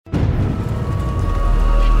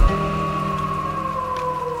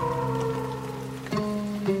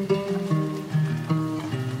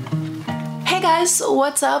guys,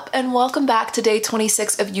 what's up and welcome back to day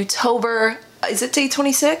 26 of Youtober. Is it day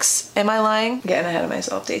 26? Am I lying? Getting ahead of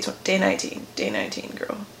myself. Day 19. Day 19,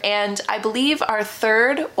 girl. And I believe our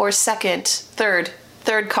third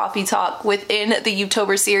coffee talk within the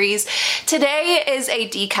Youtober series. Today is a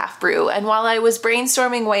decaf brew, and while I was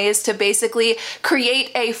brainstorming ways to basically create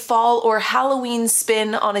a fall or Halloween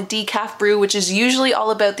spin on a decaf brew, which is usually all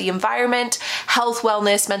about the environment, health,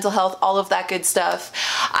 wellness, mental health, all of that good stuff,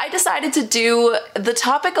 I decided to do the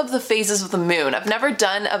topic of the phases of the moon. I've never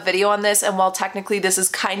done a video on this, and while technically this is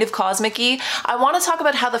kind of cosmic-y, I want to talk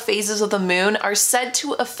about how the phases of the moon are said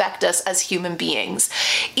to affect us as human beings.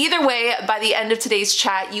 Either way, by the end of today's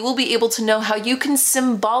chat, you will be able to know how you can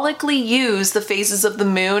symbolically use the phases of the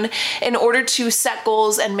moon in order to set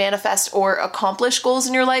goals and manifest or accomplish goals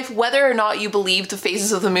in your life, whether or not you believe the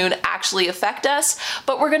phases of the moon actually affect us.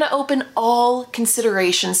 But we're going to open all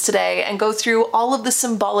considerations today and go through all of the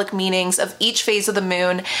symbolic meanings of each phase of the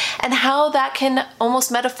moon and how that can almost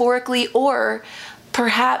metaphorically or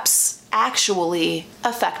perhaps actually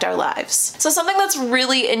affect our lives. So something that's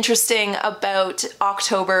really interesting about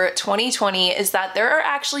October 2020 is that there are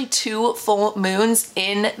actually 2 full moons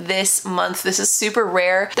in this month. This is super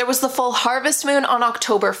rare. There was the full harvest moon on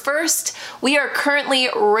October 1st. We are currently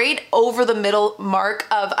right over the middle mark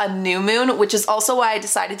of a new moon, which is also why I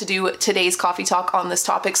decided to do today's coffee talk on this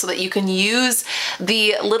topic so that you can use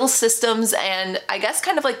the little systems and I guess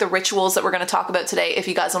kind of like the rituals that we're going to talk about today if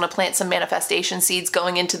you guys want to plant some manifestation seeds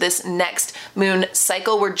going into this next moon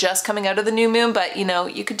cycle. We're just coming out of the new moon, but you know,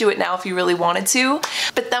 you could do it now if you really wanted to.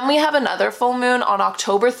 But then we have another full moon on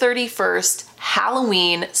October 31st,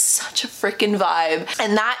 Halloween, such a freaking vibe.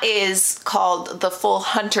 And that is called the full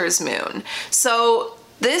hunter's moon. So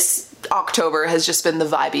this October has just been the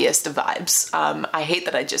vibiest of vibes. I hate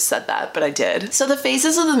that I just said that, but I did. So the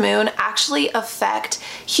phases of the moon actually affect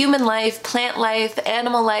human life, plant life,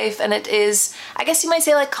 animal life, and it is, I guess you might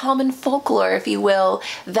say, like common folklore, if you will,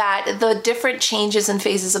 that the different changes in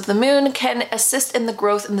phases of the moon can assist in the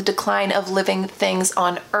growth and the decline of living things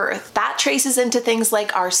on Earth. That traces into things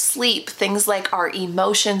like our sleep, things like our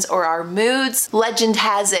emotions or our moods. Legend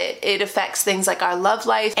has it, it affects things like our love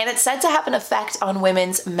life, and it's said to have an effect on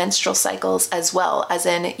women's menstrual cycles as well, as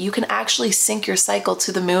in you can actually sync your cycle to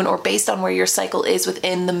the moon, or based on where your cycle is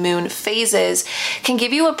within the moon phases can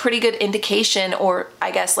give you a pretty good indication, or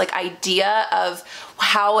I guess like idea of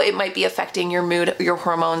how it might be affecting your mood, your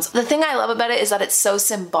hormones. The thing I love about it is that it's so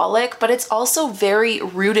symbolic, but it's also very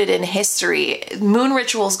rooted in history. Moon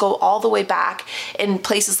rituals go all the way back in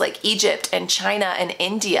places like Egypt and China and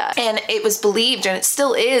India. And it was believed, and it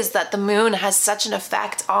still is, that the moon has such an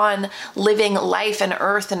effect on living life and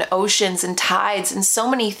earth and oceans and tides and so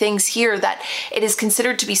many things here that it is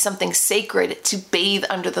considered to be something sacred to bathe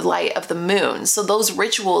under the light of the moon. So those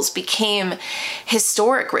rituals became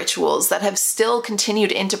historic rituals that have still continued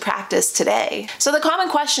into practice today. So the common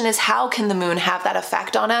question is, how can the moon have that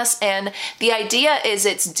effect on us? And the idea is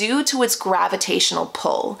it's due to its gravitational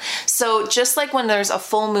pull. So just like when there's a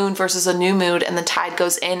full moon versus a new moon and the tide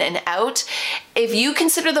goes in and out, if you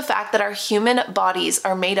consider the fact that our human bodies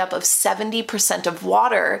are made up of 70% of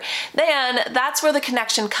water, then that's where the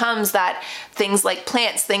connection comes that things like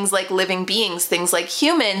plants, things like living beings, things like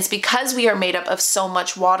humans, because we are made up of so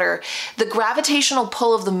much water, the gravitational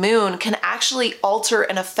pull of the moon can actually alter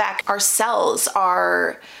and affect our cells,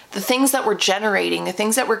 the things that we're generating, the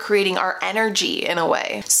things that we're creating, our energy in a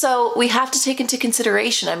way. So we have to take into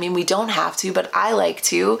consideration, I mean, we don't have to, but I like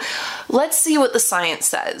to. Let's see what the science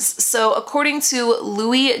says. So according to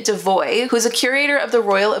Louis Devoy, who's a curator of the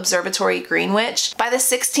Royal Observatory Greenwich, by the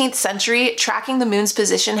 16th century, tracking the moon's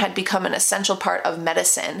position had become an essential part of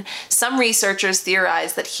medicine. Some researchers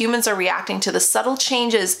theorize that humans are reacting to the subtle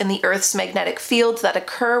changes in the Earth's magnetic field that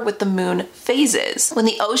occur with the moon phases. When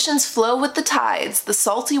the oceans flow with the tides, the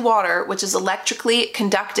salty water, which is electrically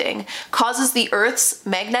conducting, causes the Earth's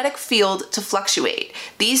magnetic field to fluctuate.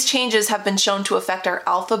 These changes have been shown to affect our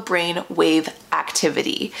alpha brain wave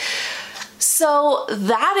activity. So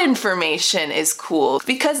that information is cool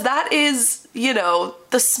because that is, you know,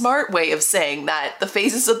 the smart way of saying that the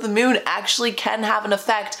phases of the moon actually can have an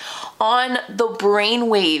effect on the brain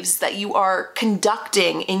waves that you are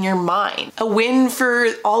conducting in your mind. A win for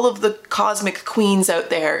all of the cosmic queens out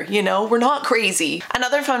there, you know, we're not crazy.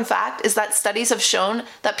 Another fun fact is that studies have shown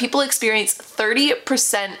that people experience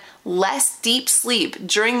 30% less deep sleep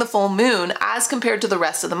during the full moon as compared to the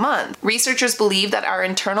rest of the month. Researchers believe that our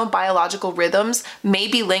internal biological rhythms may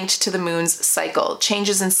be linked to the moon's cycle.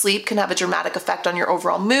 Changes in sleep can have a dramatic effect on your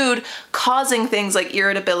overall mood, causing things like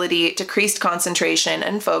irritability, decreased concentration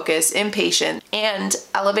and focus, impatience, and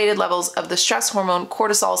elevated levels of the stress hormone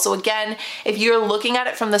cortisol. So again, if you're looking at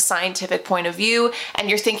it from the scientific point of view and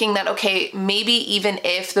you're thinking that, okay, maybe even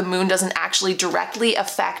if the moon doesn't actually directly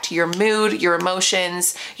affect your mood, your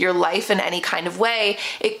emotions, your life in any kind of way,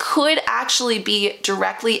 it could actually be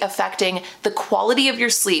directly affecting the quality of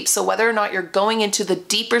your sleep. So whether or not you're going into the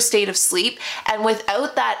deeper state of sleep, and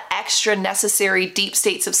without that extra necessary deep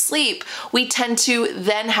states of sleep, we tend to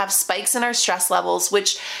then have spikes in our stress levels,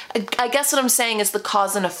 which I guess what I'm saying is the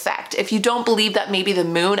cause and effect. If you don't believe that maybe the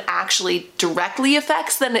moon actually directly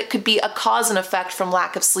affects, then it could be a cause and effect from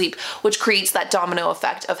lack of sleep, which creates that domino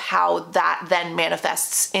effect of how that then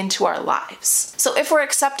manifests into our lives. So if we're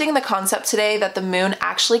accepting the concept today that the moon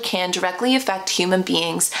actually can directly affect human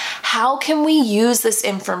beings, how can we use this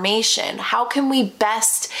information? How can we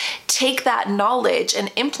best take that knowledge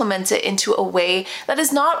and implement it into a way that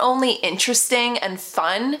is not only interesting and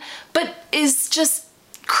fun, but is just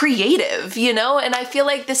creative, you know? And I feel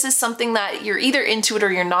like this is something that you're either into it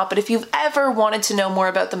or you're not, but if you've ever wanted to know more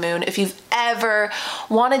about the moon, if you've ever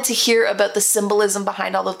wanted to hear about the symbolism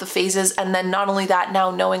behind all of the phases, and then not only that,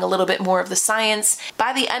 now knowing a little bit more of the science,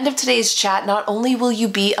 by the end of today's chat, not only will you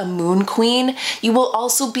be a moon queen, you will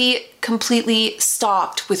also be completely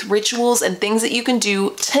stocked with rituals and things that you can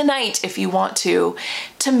do tonight if you want to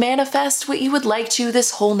manifest what you would like to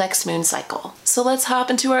this whole next moon cycle. So let's hop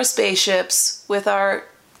into our spaceships with our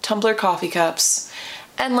tumbler coffee cups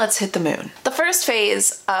and let's hit the moon. The first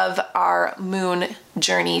phase of our moon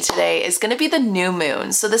journey today is going to be the new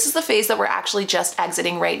moon. So this is the phase that we're actually just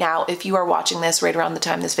exiting right now if you are watching this right around the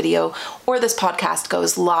time this video or this podcast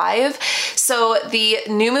goes live. So the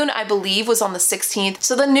new moon, I believe, was on the 16th.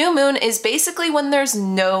 So the new moon is basically when there's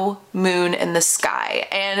no moon in the sky,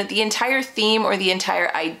 and the entire theme or the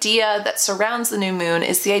entire idea that surrounds the new moon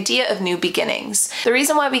is the idea of new beginnings. The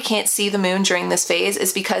reason why we can't see the moon during this phase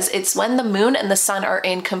is because it's when the moon and the sun are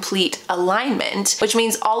in complete alignment, which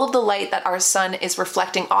means all of the light that our sun is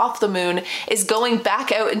reflecting off the moon is going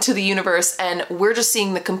back out into the universe, and we're just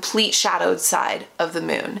seeing the complete shadowed side of the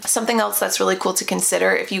moon. Something else that's really cool to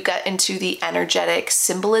consider if you get into the energetic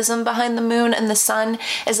symbolism behind the moon and the sun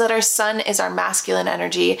is that our sun is our masculine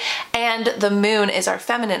energy and the moon is our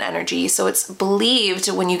feminine energy. So it's believed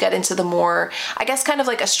when you get into the more, I guess, kind of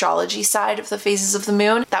like astrology side of the phases of the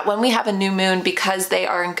moon, that when we have a new moon, because they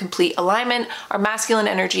are in complete alignment, our masculine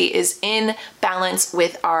energy is in balance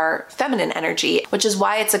with our feminine energy, which is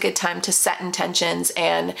why it's a good time to set intentions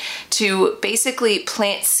and to basically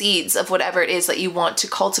plant seeds of whatever it is that you want to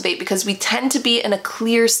cultivate, because we tend to be in a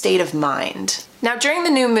clear state of mind. Now, during the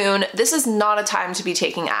new moon, this is not a time to be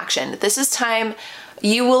taking action. This is time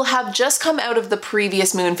you will have just come out of the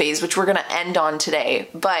previous moon phase, which we're going to end on today,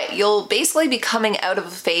 but you'll basically be coming out of a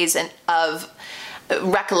phase of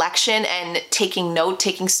recollection and taking note,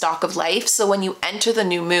 taking stock of life. So when you enter the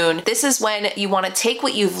new moon, this is when you want to take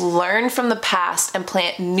what you've learned from the past and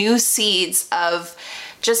plant new seeds of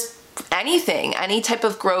just anything, any type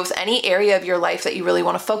of growth, any area of your life that you really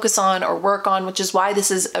want to focus on or work on, which is why this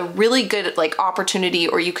is a really good opportunity,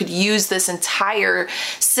 or you could use this entire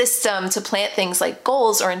system to plant things like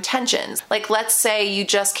goals or intentions. Like, let's say you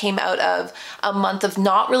just came out of a month of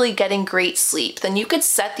not really getting great sleep, then you could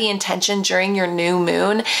set the intention during your new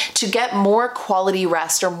moon to get more quality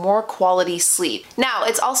rest or more quality sleep. Now,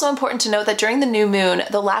 it's also important to note that during the new moon,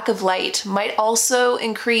 the lack of light might also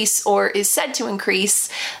increase, or is said to increase,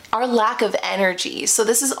 our lack of energy. So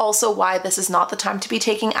this is also why this is not the time to be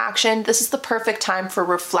taking action. This is the perfect time for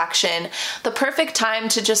reflection, the perfect time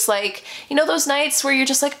to just those nights where you're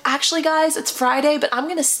just like, actually guys, it's Friday, but I'm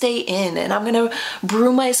gonna stay in and I'm gonna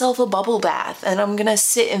brew myself a bubble bath and I'm gonna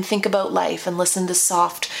sit and think about life and listen to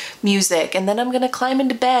soft music, and then I'm gonna climb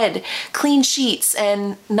into bed, clean sheets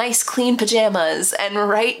and nice clean pajamas, and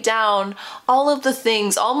write down all of the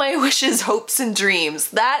things, all my wishes, hopes, and dreams.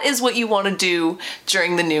 That is what you want to do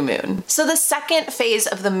during the new moon. So the second phase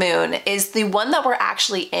of the moon is the one that we're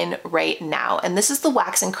actually in right now, and this is the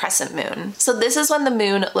waxing crescent moon. So this is when the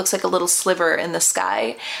moon looks like a little sliver in the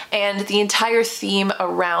sky, and the entire theme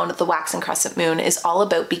around the waxing crescent moon is all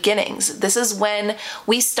about beginnings. This is when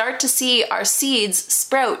we start to see our seeds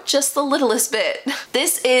sprout just the littlest bit.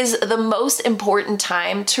 This is the most important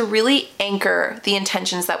time to really anchor the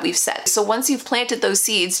intentions that we've set. So once you've planted those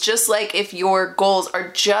seeds, just like if your goals are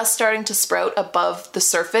just starting to sprout above the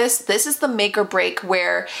surface, this is the make or break,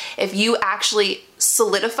 where if you actually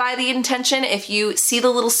solidify the intention, if you see the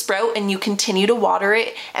little sprout and you continue to water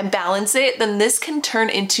it and balance it, then this can turn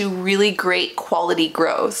into really great quality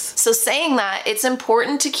growth. So saying that, it's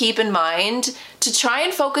important to keep in mind to try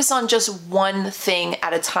and focus on just one thing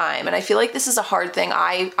at a time. And I feel like this is a hard thing.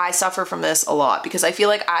 I suffer from this a lot because I feel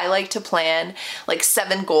like I like to plan like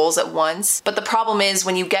 7 goals at once. But the problem is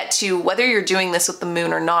when you get to, whether you're doing this with the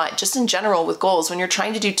moon or not, just in general with goals, when you're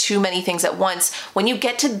trying to do too many things at once, when you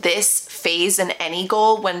get to this phase in any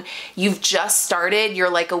goal, when you've just started, you're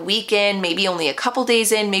like a week in, maybe only a couple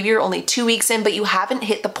days in, maybe you're only 2 weeks in, but you haven't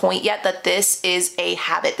hit the point yet that this is a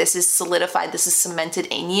habit, this is solidified, this is cemented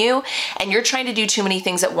in you, and you're trying to do too many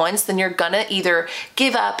things at once, then you're gonna either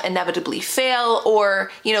give up, inevitably fail, or,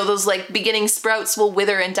 you know, those like beginning sprouts will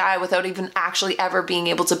wither and die without even actually ever being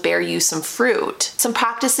able to bear you some fruit. Some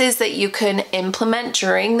practices that you can implement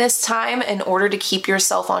during this time in order to keep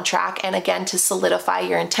yourself on track and again to solidify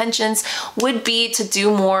your intentions would be to do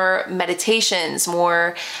more meditations,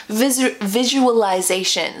 more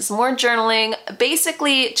visualizations, more journaling,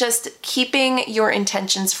 basically just keeping your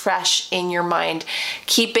intentions fresh in your mind,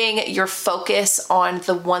 keeping your focus on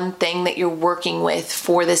the one thing that you're working with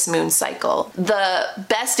for this moon cycle. The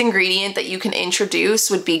best ingredient that you can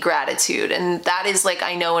introduce would be gratitude. And that is, like,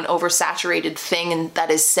 I know, an oversaturated thing, and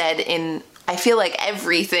that is said in, I feel like,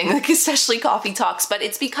 everything, like especially Coffee Talks, but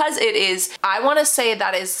it's because it is, I want to say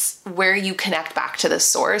that is where you connect back to the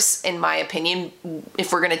source, in my opinion.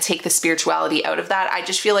 If we're going to take the spirituality out of that, I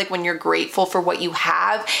just feel like when you're grateful for what you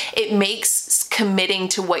have, it makes committing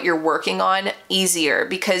to what you're working on easier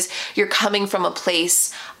because you're coming from a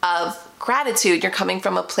place of gratitude, you're coming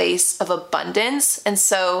from a place of abundance. And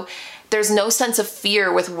so there's no sense of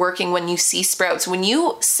fear with working when you see sprouts. When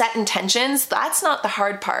you set intentions, that's not the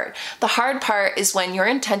hard part. The hard part is when your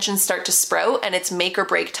intentions start to sprout and it's make or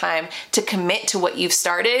break time to commit to what you've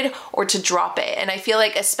started or to drop it. And I feel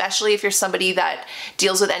like, especially if you're somebody that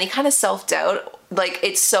deals with any kind of self-doubt, like,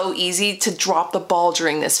 it's so easy to drop the ball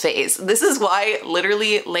during this phase. This is why,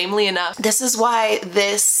 literally, lamely enough, this is why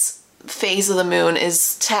this phase of the moon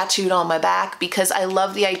is tattooed on my back, because I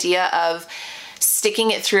love the idea of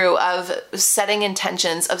sticking it through, of setting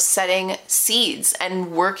intentions, of setting seeds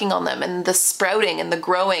and working on them, and the sprouting and the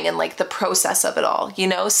growing and like the process of it all, you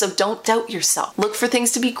know? So don't doubt yourself. Look for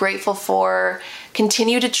things to be grateful for.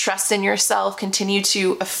 Continue to trust in yourself, continue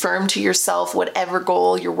to affirm to yourself whatever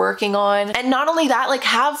goal you're working on. And not only that, like,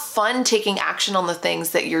 have fun taking action on the things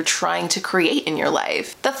that you're trying to create in your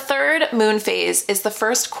life. The third moon phase is the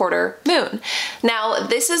first quarter moon. Now,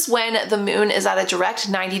 this is when the moon is at a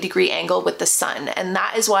direct 90-degree angle with the sun, and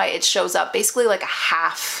that is why it shows up basically like a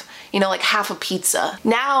half, you know, like half a pizza.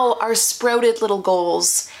 Now our sprouted little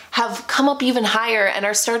goals have come up even higher and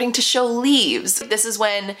are starting to show leaves. This is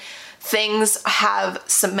when things have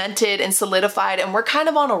cemented and solidified and we're kind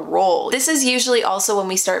of on a roll. This is usually also when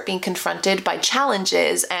we start being confronted by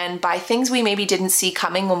challenges and by things we maybe didn't see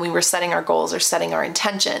coming when we were setting our goals or setting our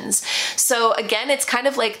intentions. So again, it's kind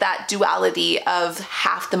of like that duality of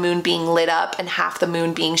half the moon being lit up and half the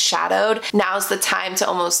moon being shadowed. Now's the time to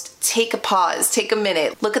almost take a pause, take a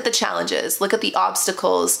minute, look at the challenges, look at the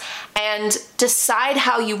obstacles, and decide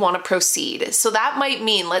how you want to proceed. So that might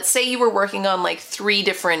mean, let's say you were working on like 3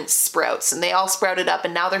 different sprouts and they all sprouted up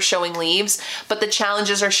and now they're showing leaves, but the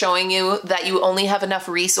challenges are showing you that you only have enough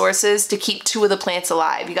resources to keep 2 of the plants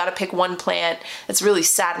alive. You got to pick one plant. It's really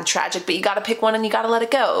sad and tragic, but you got to pick one and you got to let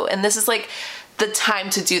it go. And this is like the time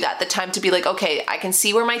to do that, the time to be like, okay, I can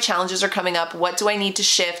see where my challenges are coming up. What do I need to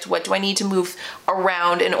shift? What do I need to move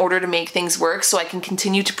around in order to make things work so I can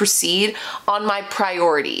continue to proceed on my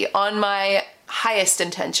priority, on my highest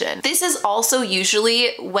intention? This is also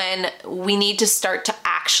usually when we need to start to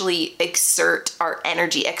actually exert our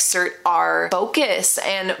energy, exert our focus,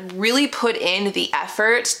 and really put in the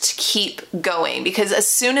effort to keep going. Because as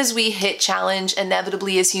soon as we hit challenge,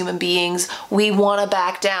 inevitably as human beings, we want to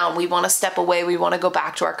back down, we want to step away, we want to go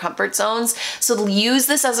back to our comfort zones. So use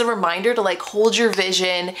this as a reminder to like hold your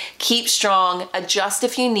vision, keep strong, adjust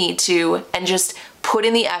if you need to, and just put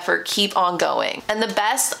in the effort, keep on going. And the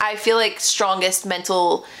best, I feel like, strongest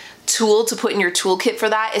mental tool to put in your toolkit for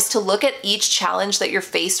that is to look at each challenge that you're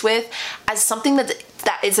faced with as something that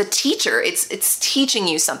is a teacher. It's teaching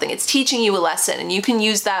you something. It's teaching you a lesson, and you can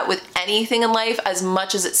use that with anything in life, as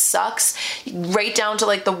much as it sucks, right down to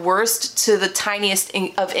like the worst to the tiniest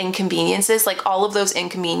of inconveniences. Like all of those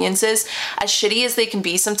inconveniences, as shitty as they can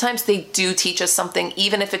be sometimes, they do teach us something,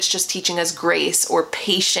 even if it's just teaching us grace or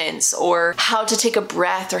patience or how to take a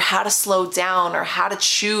breath or how to slow down or how to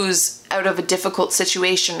choose out of a difficult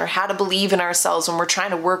situation or how to believe in ourselves when we're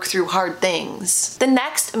trying to work through hard things. The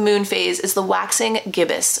next moon phase is the waxing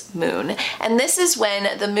gibbous moon. And this is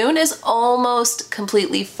when the moon is almost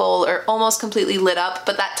completely full or almost completely lit up,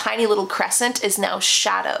 but that tiny little crescent is now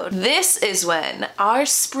shadowed. This is when our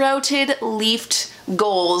sprouted, leafed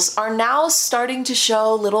goals are now starting to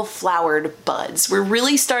show little flowered buds. We're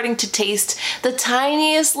really starting to taste the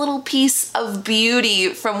tiniest little piece of beauty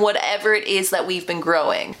from whatever it is that we've been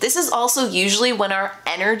growing. This is also usually when our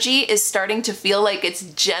energy is starting to feel like it's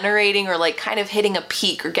generating or like kind of hitting a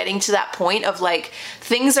peak or getting to that point of like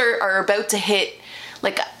things are about to hit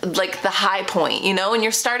like the high point, you know, and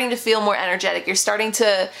you're starting to feel more energetic. You're starting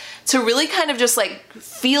to really kind of just like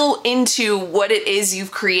feel into what it is you've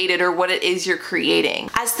created or what it is you're creating.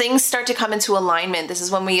 As things start to come into alignment, this is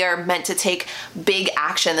when we are meant to take big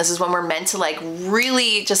action. This is when we're meant to like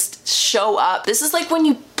really just show up. This is like when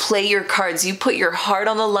you play your cards, you put your heart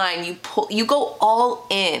on the line, you go all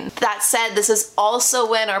in. That said, this is also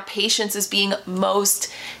when our patience is being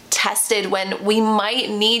most tested, when we might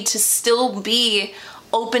need to still be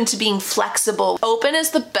open to being flexible. Open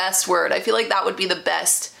is the best word. I feel like that would be the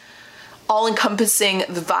best all-encompassing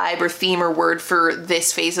vibe or theme or word for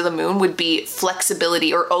this phase of the moon would be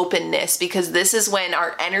flexibility or openness, because this is when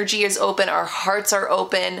our energy is open, our hearts are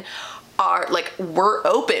open, we're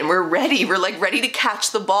open, we're ready to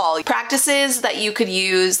catch the ball. Practices that you could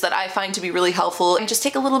use that I find to be really helpful, and just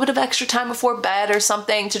take a little bit of extra time before bed or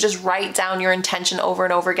something to just write down your intention over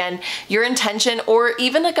and over again. Your intention, or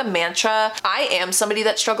even like a mantra. I am somebody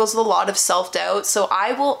that struggles with a lot of self-doubt, so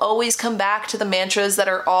I will always come back to the mantras that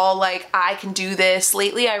are all like, I can do this.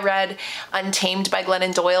 Lately I read Untamed by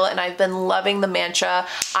Glennon Doyle, and I've been loving the mantra,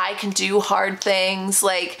 I can do hard things.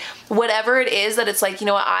 Like whatever it is that it's like, you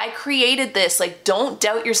know what, I created this. Like, don't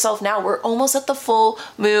doubt yourself now. We're almost at the full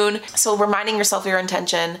moon. So reminding yourself your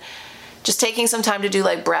intention, just taking some time to do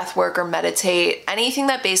like breath work or meditate, anything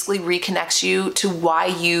that basically reconnects you to why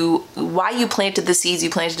you planted the seeds you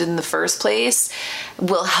planted in the first place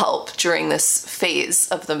will help during this phase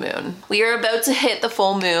of the moon. We are about to hit the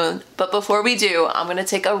full moon, but before we do, I'm going to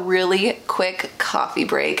take a really quick coffee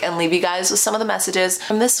break and leave you guys with some of the messages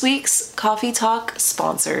from this week's Coffee Talk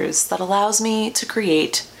sponsors that allows me to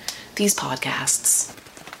create these podcasts.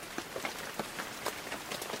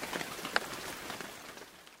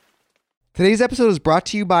 Today's episode is brought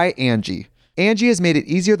to you by Angie. Angie has made it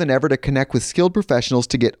easier than ever to connect with skilled professionals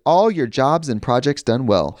to get all your jobs and projects done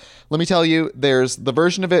well. Let me tell you, there's the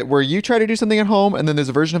version of it where you try to do something at home, and then there's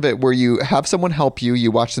a version of it where you have someone help you, you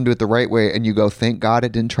watch them do it the right way, and you go, thank God I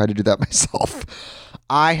didn't try to do that myself.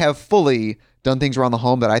 I have fully done things around the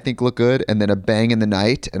home that I think look good, and then a bang in the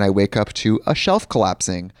night, and I wake up to a shelf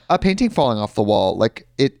collapsing, a painting falling off the wall.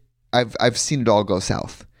 I've seen it all go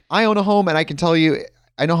south. I own a home, and I can tell you,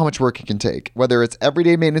 I know how much work it can take. Whether it's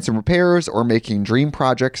everyday maintenance and repairs or making dream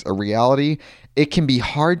projects a reality, it can be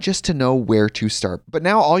hard just to know where to start. But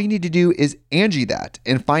now all you need to do is Angie that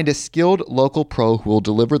and find a skilled local pro who will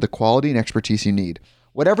deliver the quality and expertise you need.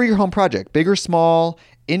 Whatever your home project, big or small,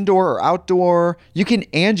 indoor or outdoor, you can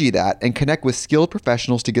Angie that and connect with skilled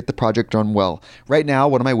professionals to get the project done well. Right now,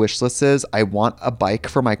 one of my wish lists is I want a bike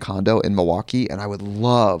for my condo in Milwaukee, and I would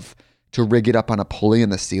love to rig it up on a pulley in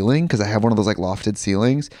the ceiling because I have one of those like lofted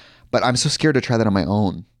ceilings, but I'm so scared to try that on my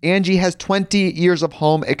own. Angie has 20 years of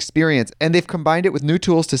home experience, and they've combined it with new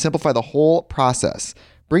tools to simplify the whole process.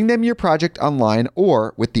 Bring them your project online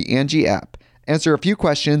or with the Angie app. Answer a few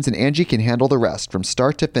questions and Angie can handle the rest from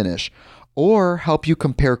start to finish, or help you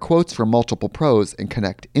compare quotes from multiple pros and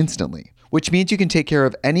connect instantly, which means you can take care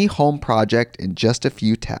of any home project in just a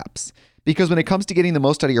few taps. Because when it comes to getting the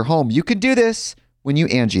most out of your home, you can do this when you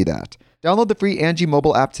Angie that. Download the free Angie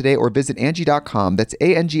mobile app today or visit Angie.com. That's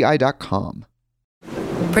ANGI.com.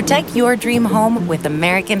 Protect your dream home with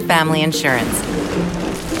American Family Insurance.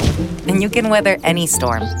 And you can weather any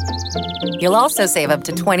storm. You'll also save up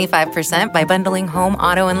to 25% by bundling home,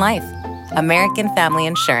 auto, and life. American Family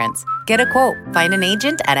Insurance. Get a quote. Find an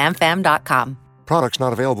agent at amfam.com. Products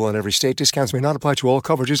not available in every state. Discounts may not apply to all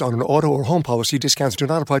coverages on an auto or home policy. Discounts do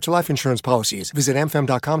not apply to life insurance policies. Visit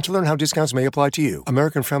amfam.com to learn how discounts may apply to you.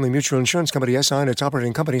 American Family Mutual Insurance Company, SI, and its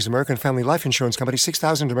operating companies, American Family Life Insurance Company,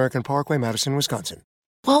 6000 American Parkway, Madison, Wisconsin.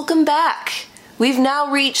 Welcome back. We've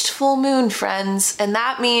now reached full moon, friends, and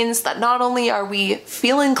that means that not only are we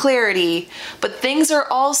feeling clarity, but things are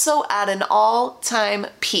also at an all-time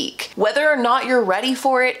peak. Whether or not you're ready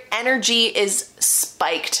for it, energy is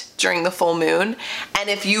spiked during the full moon. And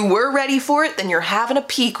if you were ready for it, then you're having a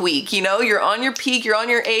peak week. You know, you're on your peak, you're on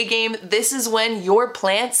your A game. This is when your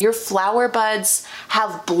plants, your flower buds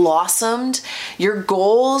have blossomed, your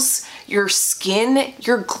goals, your skin,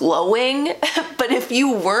 you're glowing. But if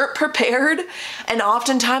you weren't prepared, and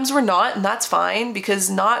oftentimes we're not, and that's fine because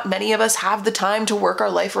not many of us have the time to work our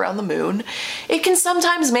life around the moon, it can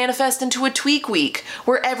sometimes manifest into a tweak week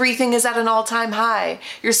where everything is at an all-time high.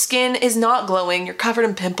 Your skin is not glowing, you're covered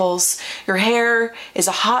in pimples, your hair is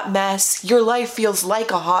a hot mess, your life feels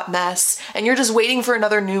like a hot mess, and you're just waiting for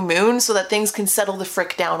another new moon so that things can settle the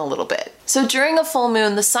frick down a little bit. So during a full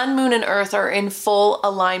moon, the sun, moon, and earth are in full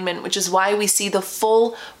alignment, which is why we see the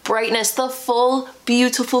full brightness, the full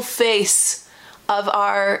beautiful face of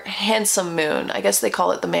our handsome moon. I guess they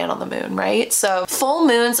call it the man on the moon, right? So full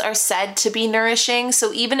moons are said to be nourishing.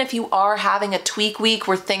 So even if you are having a tweak week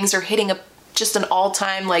where things are hitting just an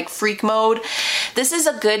all-time like freak mode, this is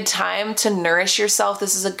a good time to nourish yourself.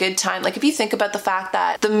 This is a good time. Like if you think about the fact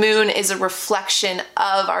that the moon is a reflection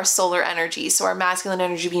of our solar energy, so our masculine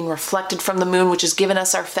energy being reflected from the moon, which has given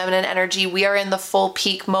us our feminine energy, we are in the full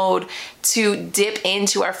peak mode to dip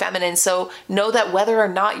into our feminine. So know that whether or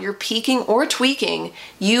not you're peaking or tweaking,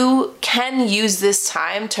 you can use this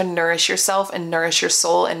time to nourish yourself and nourish your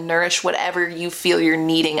soul and nourish whatever you feel you're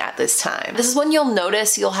needing at this time. This is when you'll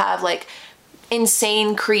notice you'll have like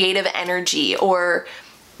insane creative energy or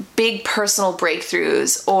big personal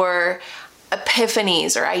breakthroughs or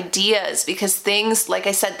epiphanies or ideas, because things, like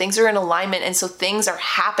I said, things are in alignment, and so things are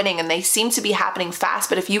happening and they seem to be happening fast.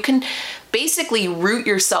 But if you can basically root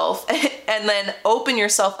yourself and then open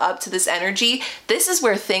yourself up to this energy, this is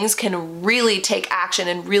where things can really take action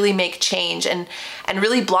and really make change and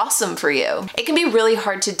really blossom for you. It can be really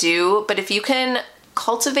hard to do, but if you can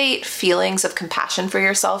cultivate feelings of compassion for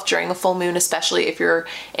yourself during a full moon, especially if you're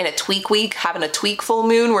in a tweak week, having a tweak full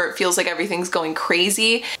moon where it feels like everything's going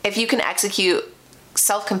crazy. If you can execute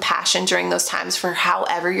self-compassion during those times for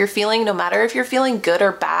however you're feeling, no matter if you're feeling good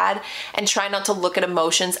or bad, and try not to look at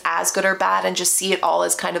emotions as good or bad and just see it all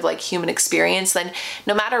as kind of like human experience, then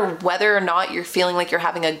no matter whether or not you're feeling like you're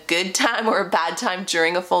having a good time or a bad time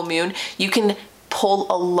during a full moon, you can pull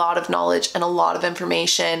a lot of knowledge and a lot of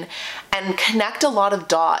information and connect a lot of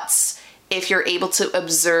dots if you're able to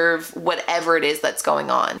observe whatever it is that's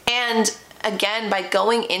going on. And again, by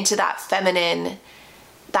going into that feminine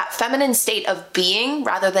state of being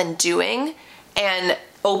rather than doing, and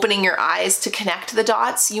opening your eyes to connect the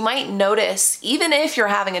dots, you might notice, even if you're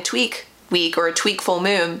having a tweak week or a tweak full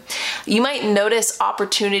moon, you might notice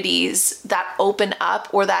opportunities that open up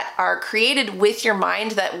or that are created with your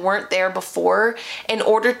mind that weren't there before in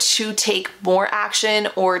order to take more action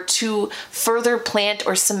or to further plant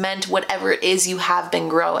or cement whatever it is you have been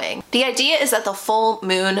growing. The idea is that the full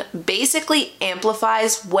moon basically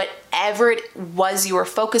amplifies whatever it was you were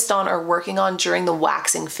focused on or working on during the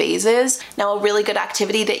waxing phases. Now, a really good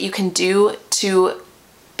activity that you can do to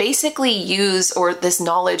basically use or this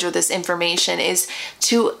knowledge or this information is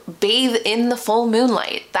to bathe in the full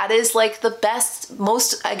moonlight. That is like the best,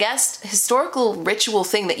 most, I guess, historical ritual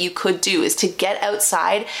thing that you could do, is to get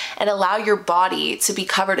outside and allow your body to be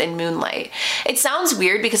covered in moonlight. It sounds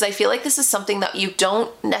weird because I feel like this is something that you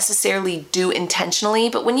don't necessarily do intentionally,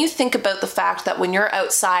 but when you think about the fact that when you're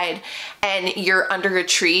outside and you're under a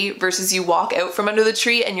tree versus you walk out from under the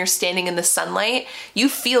tree and you're standing in the sunlight, you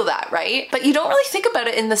feel that, right? But you don't really think about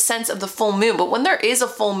it in the sense of the full moon. But when there is a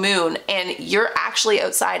full moon and you're actually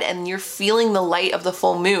outside and you're feeling the light of the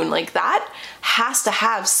full moon, like that has to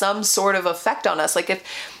have some sort of effect on us. Like, if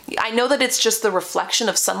I know that it's just the reflection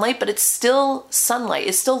of sunlight, but it's still sunlight.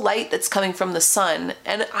 It's still light that's coming from the sun.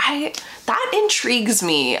 And that intrigues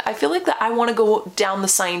me. I feel like that I want to go down the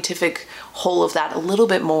scientific hole of that a little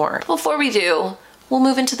bit more. Before we do, we'll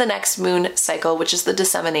move into the next moon cycle, which is the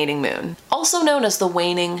disseminating moon, also known as the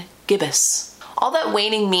waning gibbous. All that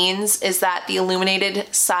waning means is that the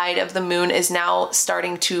illuminated side of the moon is now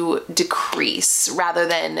starting to decrease rather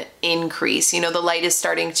than increase. You know, the light is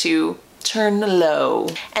starting to turn low.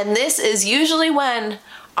 And this is usually when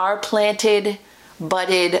our planted,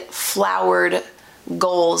 budded, flowered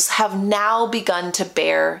goals have now begun to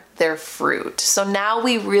bear their fruit. So now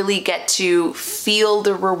we really get to feel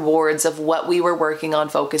the rewards of what we were working on,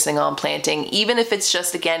 focusing on, planting, even if it's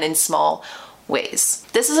just, again, in small ways.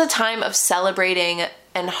 This is a time of celebrating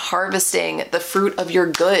and harvesting the fruit of your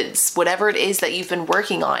goods, whatever it is that you've been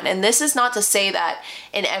working on. And this is not to say that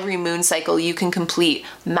in every moon cycle you can complete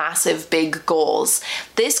massive big goals.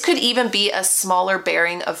 This could even be a smaller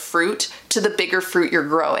bearing of fruit to the bigger fruit you're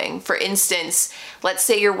growing. For instance, let's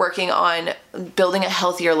say you're working on building a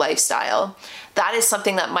healthier lifestyle. That is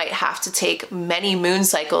something that might have to take many moon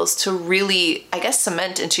cycles to really, I guess,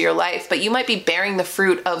 cement into your life. But you might be bearing the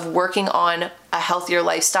fruit of working on a healthier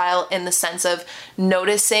lifestyle in the sense of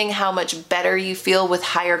noticing how much better you feel with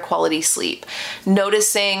higher quality sleep,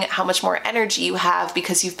 noticing how much more energy you have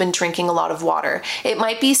because you've been drinking a lot of water. It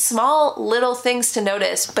might be small little things to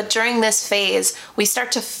notice, but during this phase, we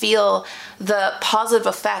start to feel the positive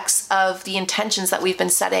effects of the intentions that we've been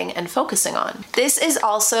setting and focusing on. This is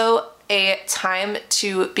also a time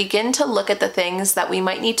to begin to look at the things that we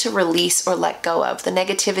might need to release or let go of, the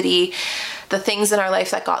negativity, the things in our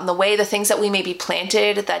life that got in the way, the things that we maybe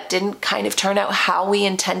planted that didn't kind of turn out how we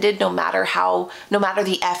intended, no matter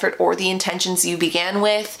the effort or the intentions you began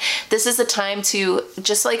with. This is a time to,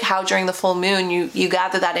 just like how during the full moon you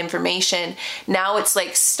gather that information, now it's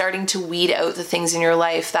like starting to weed out the things in your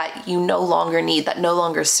life that you no longer need, that no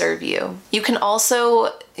longer serve you. You can also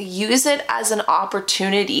use it as an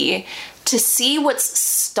opportunity to see what's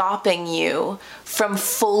stopping you from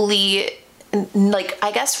fully, like,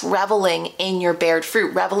 I guess, reveling in your bared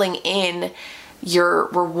fruit, reveling in your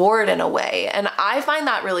reward in a way. And I find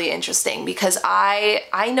that really interesting because I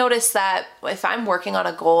notice that if I'm working on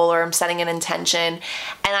a goal or I'm setting an intention and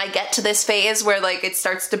I get to this phase where like it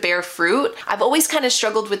starts to bear fruit, I've always kind of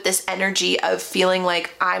struggled with this energy of feeling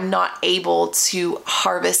like I'm not able to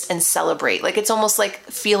harvest and celebrate. Like it's almost like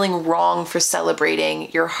feeling wrong for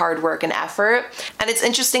celebrating your hard work and effort. And it's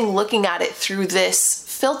interesting looking at it through this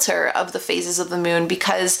filter of the phases of the moon,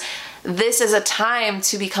 because this is a time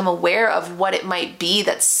to become aware of what it might be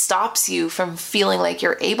that stops you from feeling like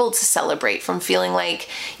you're able to celebrate, from feeling like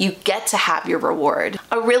you get to have your reward.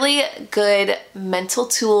 A really good mental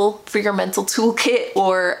tool for your mental toolkit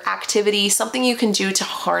or activity, something you can do to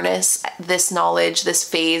harness this knowledge, this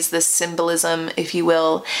phase, this symbolism, if you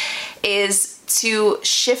will, is to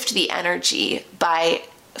shift the energy by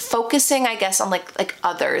focusing, I guess, on like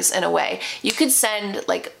others in a way. You could send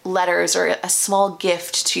like letters or a small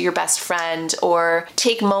gift to your best friend, or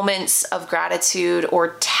take moments of gratitude,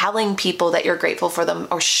 or telling people that you're grateful for them,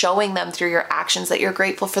 or showing them through your actions that you're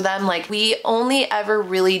grateful for them. Like, we only ever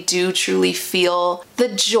really do truly feel the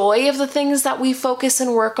joy of the things that we focus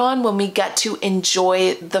and work on when we get to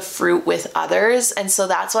enjoy the fruit with others. And so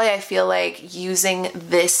that's why I feel like using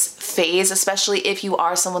this phase, especially if you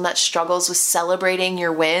are someone that struggles with celebrating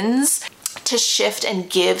your wins, to shift and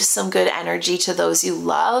give some good energy to those you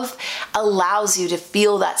love, allows you to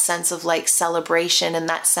feel that sense of like celebration and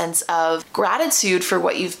that sense of gratitude for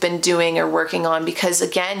what you've been doing or working on. Because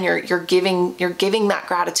again, you're giving that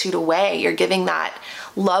gratitude away, you're giving that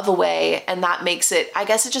love away, and that makes it, I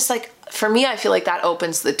guess, it just like, for me, I feel like that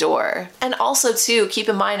opens the door. And also too, keep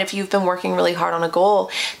in mind, if you've been working really hard on a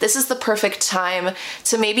goal, this is the perfect time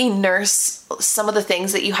to maybe nurse some of the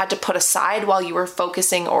things that you had to put aside while you were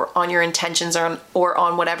focusing or on your intentions or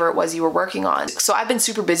on whatever it was you were working on. So I've been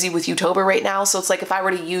super busy with Youtober right now. So it's like, if I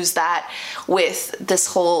were to use that with this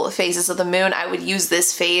whole phases of the moon, I would use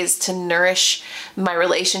this phase to nourish my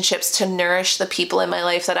relationships, to nourish the people in my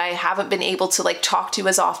life that I haven't been able to like talk to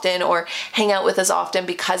as often or hang out with as often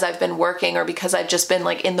because I've been working, or because I've just been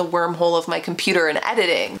like in the wormhole of my computer and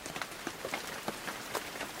editing.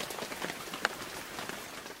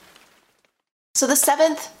 So the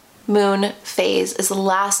 7th moon phase is the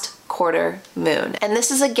last quarter moon. And this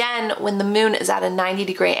is again when the moon is at a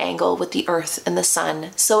 90-degree angle with the earth and the sun.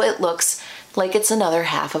 So it looks like it's another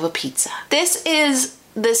half of a pizza. This is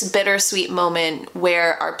this bittersweet moment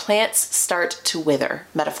where our plants start to wither,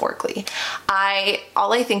 metaphorically.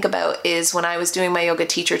 All I think about is when I was doing my yoga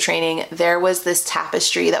teacher training, there was this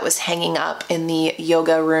tapestry that was hanging up in the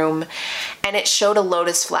yoga room, and it showed a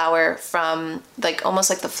lotus flower from like almost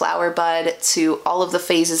like the flower bud to all of the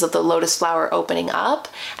phases of the lotus flower opening up,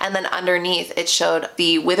 and then underneath it showed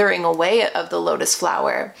the withering away of the lotus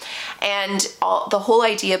flower. And the whole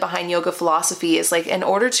idea behind yoga philosophy is like, in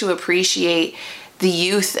order to appreciate the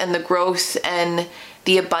youth and the growth and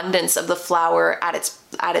the abundance of the flower at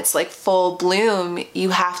its like full bloom,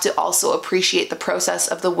 you have to also appreciate the process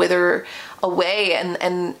of the wither away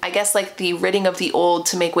and I guess like the ridding of the old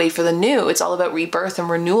to make way for the new. It's all about rebirth and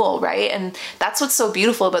renewal, right? And that's what's so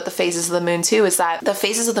beautiful about the phases of the moon too, is that the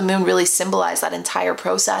phases of the moon really symbolize that entire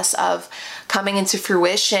process of coming into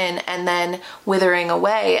fruition and then withering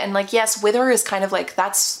away. And like, yes, wither is kind of like,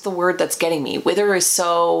 that's the word that's getting me. Wither is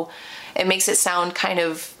so, it makes it sound kind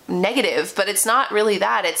of negative, but it's not really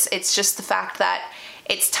that. It's just the fact that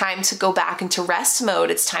It's time to go back into rest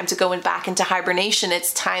mode. It's time to go back into hibernation.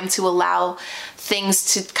 It's time to allow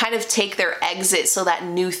things to kind of take their exit so that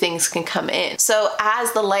new things can come in. So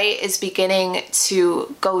as the light is beginning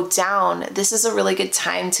to go down, this is a really good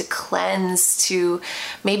time to cleanse, to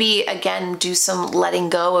maybe again do some letting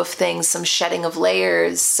go of things, some shedding of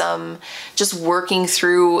layers, some just working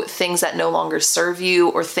through things that no longer serve you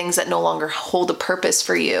or things that no longer hold a purpose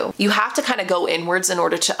for you. You have to kind of go inwards in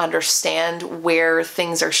order to understand where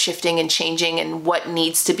things are shifting and changing and what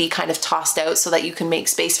needs to be kind of tossed out so that you can make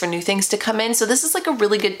space for new things to come in. So this is like a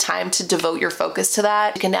really good time to devote your focus to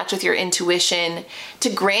that, to connect with your intuition, to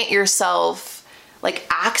grant yourself like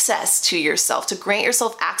access to yourself, to grant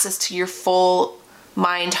yourself access to your full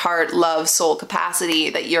mind, heart, love, soul capacity,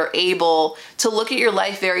 that you're able to look at your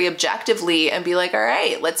life very objectively and be like, all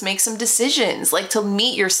right, let's make some decisions, like to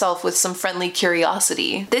meet yourself with some friendly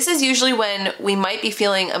curiosity. This is usually when we might be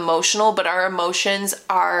feeling emotional, but our emotions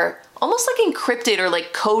are almost like encrypted or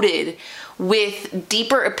like coded with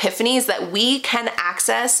deeper epiphanies that we can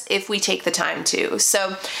access if we take the time to.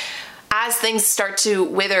 So as things start to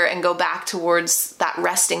wither and go back towards that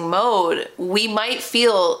resting mode, we might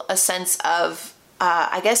feel a sense of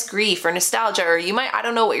I guess grief or nostalgia, or you might, I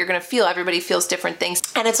don't know what you're gonna feel. Everybody feels different things,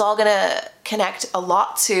 and it's all gonna connect a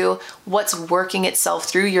lot to what's working itself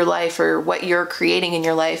through your life or what you're creating in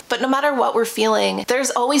your life. But no matter what we're feeling,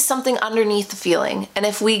 there's always something underneath the feeling. And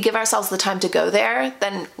if we give ourselves the time to go there,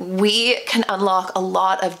 then we can unlock a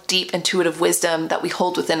lot of deep intuitive wisdom that we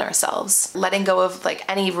hold within ourselves. Letting go of like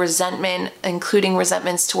any resentment, including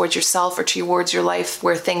resentments towards yourself or towards your life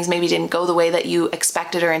where things maybe didn't go the way that you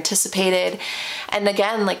expected or anticipated. And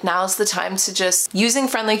again, like now's the time to just using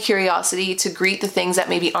friendly curiosity to greet the things that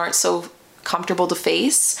maybe aren't so comfortable to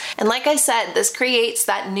face. And like I said, this creates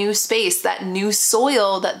that new space, that new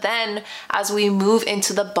soil that then as we move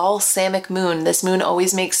into the balsamic moon, this moon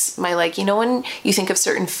always makes my, like, you know, when you think of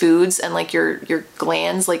certain foods and like your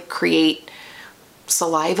glands like create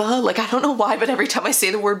saliva, like I don't know why, but every time I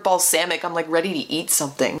say the word balsamic, I'm like ready to eat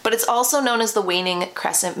something. But it's also known as the waning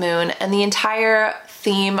crescent moon, and the entire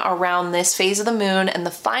theme around this phase of the moon and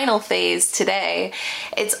the final phase today,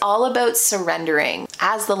 it's all about surrendering.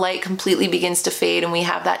 As the light completely begins to fade and we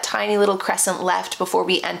have that tiny little crescent left before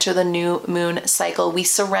we enter the new moon cycle, we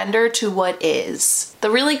surrender to what is. The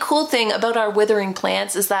really cool thing about our withering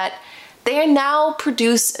plants is that they now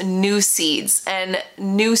produce new seeds and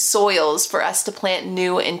new soils for us to plant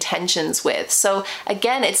new intentions with. So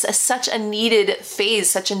again, it's such a needed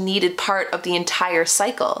phase, such a needed part of the entire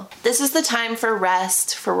cycle. This is the time for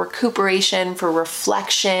rest, for recuperation, for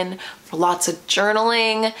reflection, for lots of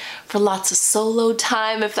journaling, for lots of solo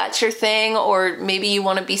time if that's your thing, or maybe you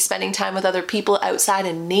want to be spending time with other people outside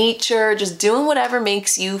in nature, just doing whatever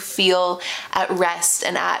makes you feel at rest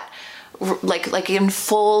and at like in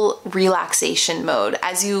full relaxation mode.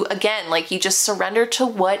 As you, again, like you just surrender to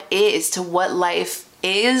what is, to what life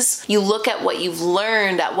is. You look at what you've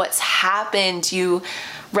learned, at what's happened. You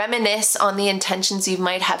reminisce on the intentions you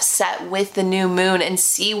might have set with the new moon and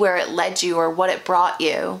see where it led you or what it brought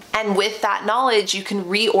you. And with that knowledge, you can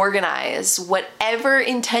reorganize whatever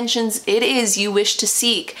intentions it is you wish to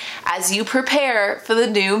seek as you prepare for the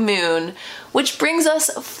new moon, which brings us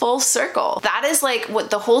full circle. That is like what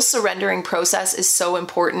the whole surrendering process is so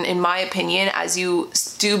important, in my opinion, as you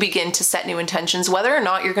do begin to set new intentions, whether or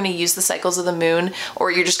not you're going to use the cycles of the moon or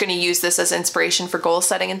you're just going to use this as inspiration for goal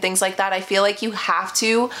setting and things like that. I feel like you have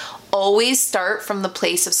to always start from the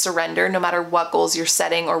place of surrender, no matter what goals you're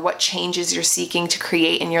setting or what changes you're seeking to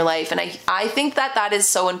create in your life. And I think that that is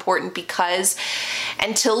so important, because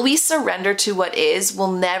until we surrender to what is,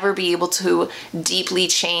 we'll never be able to deeply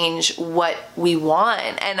change what we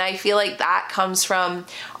want. And I feel like that comes from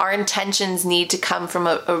our intentions need to come from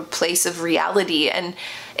a place of reality. And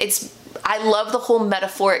I love the whole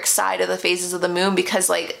metaphoric side of the phases of the moon, because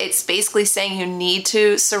like it's basically saying you need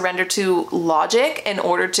to surrender to logic in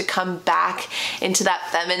order to come back into that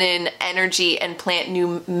feminine energy and plant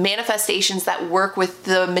new manifestations that work with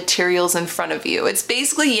the materials in front of you. It's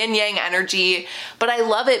basically yin yang energy, but I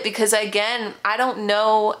love it because, again, I don't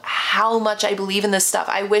know how much I believe in this stuff.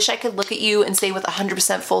 I wish I could look at you and say with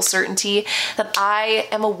 100% full certainty that I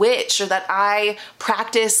am a witch, or that I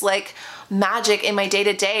practice like magic in my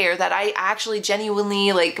day-to-day, or that I actually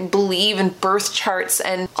genuinely like believe in birth charts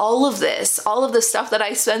and all of the stuff that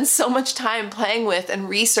I spend so much time playing with and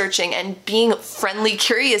researching and being friendly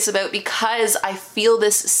curious about, because I feel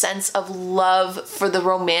this sense of love for the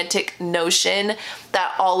romantic notion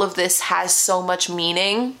that all of this has so much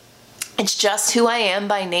meaning. It's just who I am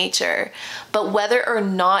by nature. But whether or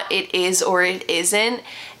not it is or it isn't,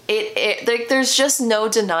 There's just no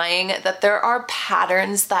denying that there are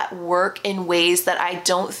patterns that work in ways that I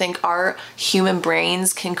don't think our human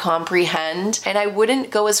brains can comprehend. And I wouldn't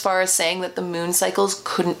go as far as saying that the moon cycles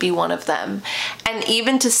couldn't be one of them. And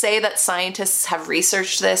even to say that scientists have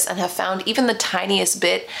researched this and have found even the tiniest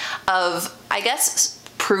bit of, I guess,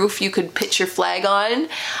 proof you could pitch your flag on,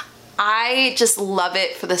 I just love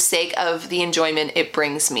it for the sake of the enjoyment it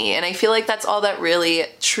brings me. And I feel like that's all that really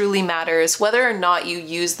truly matters. Whether or not you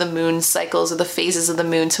use the moon cycles or the phases of the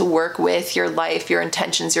moon to work with your life, your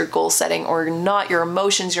intentions, your goal setting, or not, your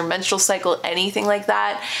emotions, your menstrual cycle, anything like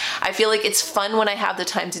that, I feel like it's fun when I have the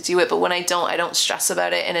time to do it, but when I don't stress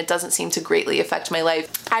about it, and it doesn't seem to greatly affect my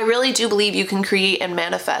life. I really do believe you can create and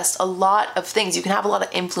manifest a lot of things. You can have a lot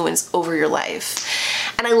of influence over your life.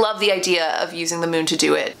 And I love the idea of using the moon to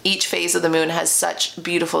do it. Each phase of the moon has such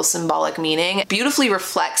beautiful symbolic meaning, beautifully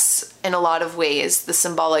reflects in a lot of ways the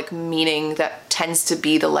symbolic meaning that tends to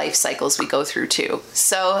be the life cycles we go through too.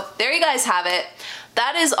 So there you guys have it.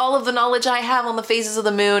 That is all of the knowledge I have on the phases of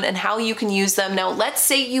the moon and how you can use them. Now, let's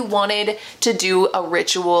say you wanted to do a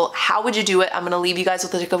ritual. How would you do it? I'm gonna leave you guys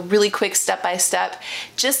with like a really quick step-by-step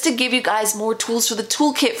just to give you guys more tools for the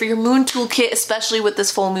toolkit, for your moon toolkit, especially with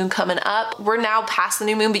this full moon coming up. We're now past the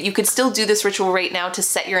new moon, but you could still do this ritual right now to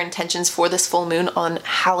set your intentions for this full moon on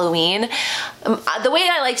Halloween. The way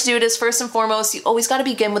I like to do it is, first and foremost, you always gotta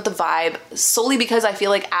begin with the vibe, solely because I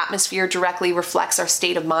feel like atmosphere directly reflects our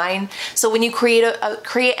state of mind. So when you create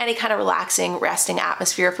any kind of relaxing, resting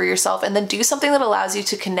atmosphere for yourself, and then do something that allows you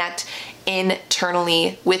to connect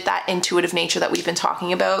internally with that intuitive nature that we've been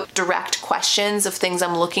talking about. Direct questions of things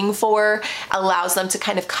I'm looking for allows them to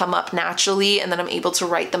kind of come up naturally, and then I'm able to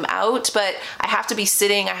write them out. But I have to be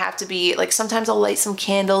sitting, I have to be like, sometimes I'll light some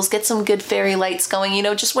candles, get some good fairy lights going, you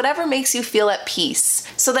know, just whatever makes you feel at peace.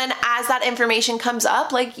 So then as that information comes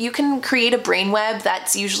up, like, you can create a brainweb.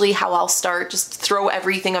 That's usually how I'll start. Just throw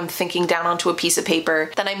everything I'm thinking down onto a piece of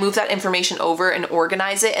paper. Then I move that information over and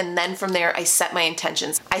organize it. And then from there, I set my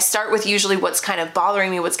intentions. I start with usually what's kind of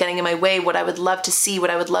bothering me, what's getting in my way, what I would love to see, what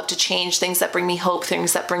I would love to change, things that bring me hope,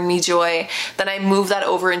 things that bring me joy. Then I move that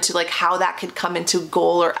over into like how that could come into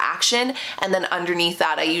goal or action. And then underneath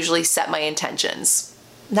that, I usually set my intentions.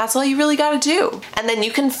 And that's all you really got to do. And then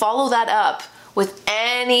you can follow that up with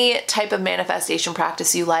any type of manifestation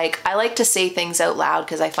practice you like. I like to say things out loud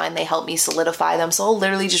because I find they help me solidify them. So I'll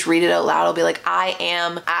literally just read it out loud. I'll be like, I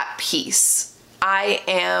am at peace. I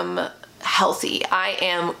am healthy. I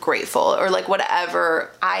am grateful, or like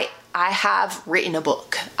whatever. I have written a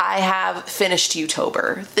book. I have finished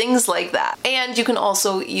Youtober, things like that. And you can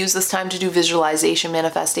also use this time to do visualization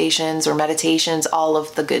manifestations or meditations, all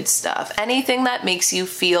of the good stuff. Anything that makes you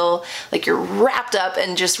feel like you're wrapped up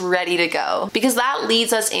and just ready to go. Because that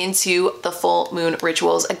leads us into the full moon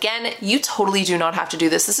rituals. Again, you totally do not have to do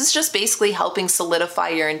this. This is just basically helping solidify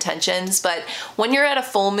your intentions. But when you're at a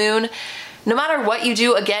full moon, no matter what you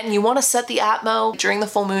do, again, you want to set the atmo. During the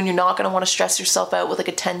full moon, you're not going to want to stress yourself out with like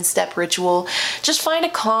a 10-step ritual. Just find a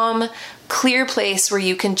calm, clear place where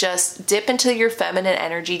you can just dip into your feminine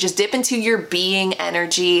energy, just dip into your being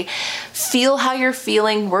energy, feel how you're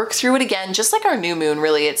feeling, work through it again, just like our new moon,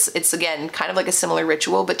 really. It's again, kind of like a similar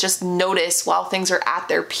ritual, but just notice while things are at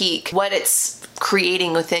their peak, what it's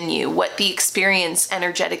creating within you, what the experience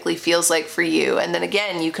energetically feels like for you. And then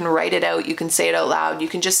again, you can write it out, you can say it out loud, you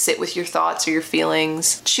can just sit with your thoughts or your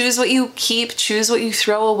feelings. Choose what you keep, choose what you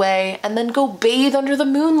throw away, and then go bathe under the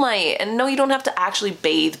moonlight. And no, you don't have to actually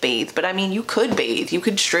bathe, but I mean, you could bathe. You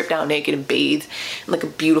could strip down naked and bathe in like a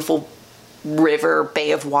beautiful river, bay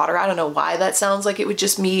of water. I don't know why that sounds like it would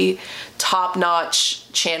just be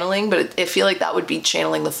top-notch channeling, but I feel like that would be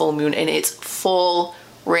channeling the full moon in its full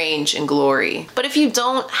range and glory. But if you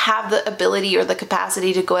don't have the ability or the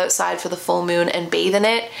capacity to go outside for the full moon and bathe in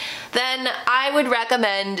it, then I would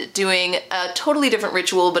recommend doing a totally different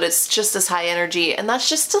ritual, but it's just as high energy, and that's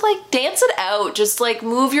just to like dance it out, just like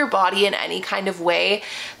move your body in any kind of way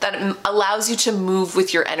that allows you to move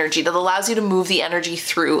with your energy, that allows you to move the energy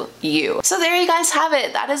through you. So there you guys have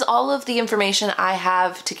it. That is all of the information I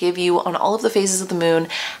have to give you on all of the phases of the moon,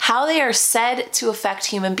 how they are said to affect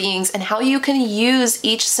human beings, and how you can use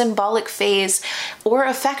each symbolic phase or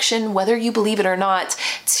affection, whether you believe it or not,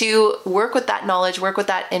 to work with that knowledge, work with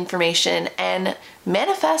that information, and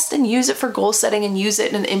manifest and use it for goal setting, and use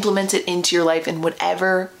it and implement it into your life in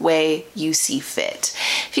whatever way you see fit.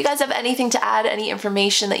 If you guys have anything to add, any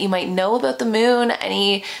information that you might know about the moon,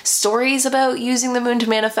 any stories about using the moon to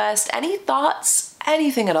manifest, any thoughts,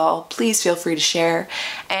 anything at all, please feel free to share.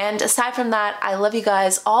 And aside from that, I love you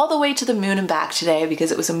guys all the way to the moon and back today,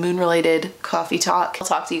 because it was a moon related coffee talk. I'll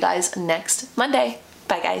talk to you guys next Monday.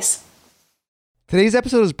 Bye guys. Today's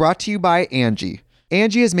episode is brought to you by Angie.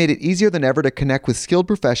 Angie has made it easier than ever to connect with skilled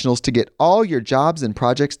professionals to get all your jobs and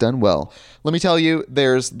projects done well. Let me tell you,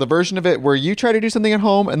 there's the version of it where you try to do something at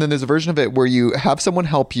home, and then there's a version of it where you have someone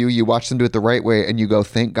help you, you watch them do it the right way, and you go,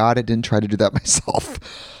 thank God I didn't try to do that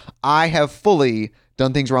myself. I have fully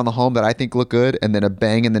done things around the home that I think look good, and then a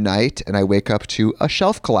bang in the night, and I wake up to a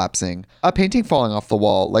shelf collapsing, a painting falling off the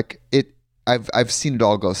wall. I've seen it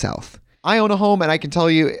all go south. I own a home, and I can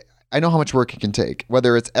tell you, I know how much work it can take.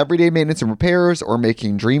 Whether it's everyday maintenance and repairs or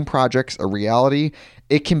making dream projects a reality,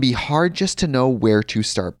 it can be hard just to know where to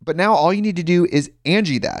start. But now all you need to do is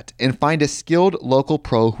Angie that and find a skilled local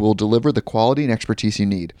pro who will deliver the quality and expertise you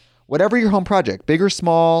need. Whatever your home project, big or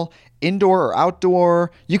small, indoor or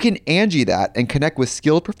outdoor, you can Angie that and connect with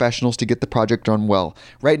skilled professionals to get the project done well.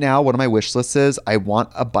 Right now, one of my wish lists is I want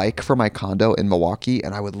a bike for my condo in Milwaukee,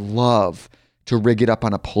 and I would love to rig it up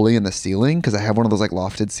on a pulley in the ceiling because I have one of those like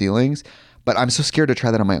lofted ceilings, but I'm so scared to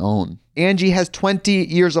try that on my own. Angie has 20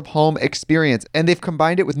 years of home experience, and they've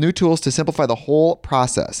combined it with new tools to simplify the whole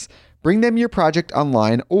process. Bring them your project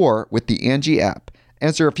online or with the Angie app.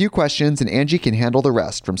 Answer a few questions and Angie can handle the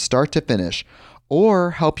rest from start to finish,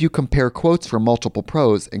 or help you compare quotes from multiple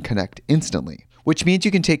pros and connect instantly, which means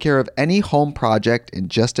you can take care of any home project in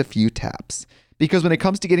just a few taps. Because when it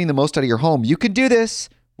comes to getting the most out of your home, you can do this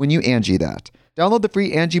when you Angie that. Download the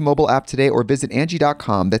free Angie mobile app today or visit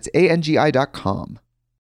Angie.com. That's ANGI.com.